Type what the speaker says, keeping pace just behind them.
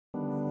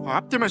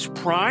Optimus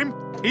Prime?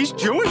 He's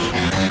Jewish?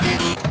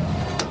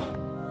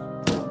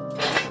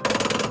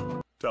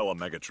 Tell him,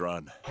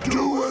 Megatron.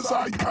 Do as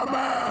I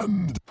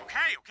command!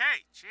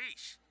 Okay,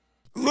 jeez.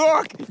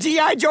 Look!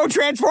 G.I. Joe,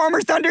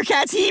 Transformers,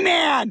 Thundercats,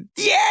 He-Man!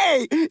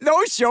 Yay!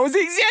 Those shows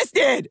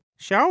existed!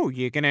 So,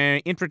 you gonna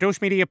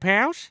introduce me to your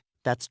pals?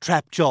 That's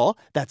Trapjaw,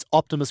 that's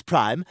Optimus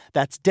Prime,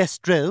 that's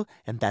Destro,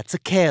 and that's a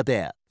Care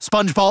Bear.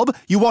 SpongeBob,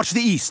 you watch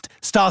the East.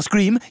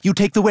 Starscream, you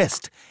take the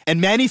West. And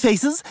Manny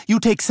Faces, you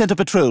take Center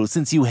Patrol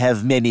since you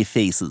have many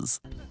faces.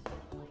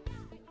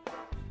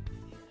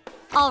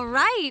 All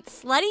right,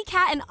 Slutty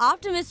Cat and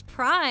Optimus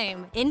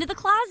Prime, into the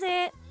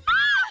closet.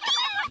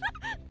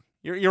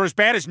 You're as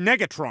bad as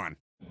Negatron.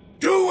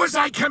 Do as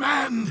I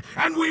command,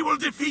 and we will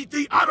defeat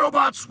the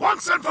Autobots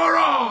once and for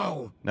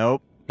all!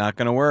 Nope, not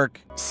gonna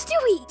work.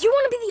 Stewie, do you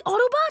want to be the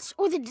Autobots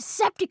or the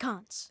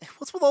Decepticons?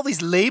 What's with all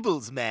these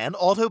labels, man?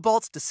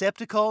 Autobots,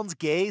 Decepticons,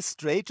 gay,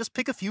 straight. Just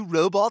pick a few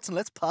robots and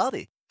let's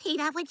party.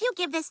 Peter, would you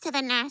give this to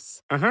the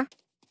nurse? Uh-huh.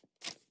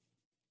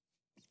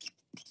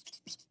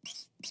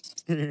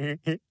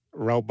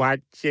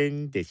 Robots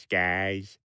in disguise.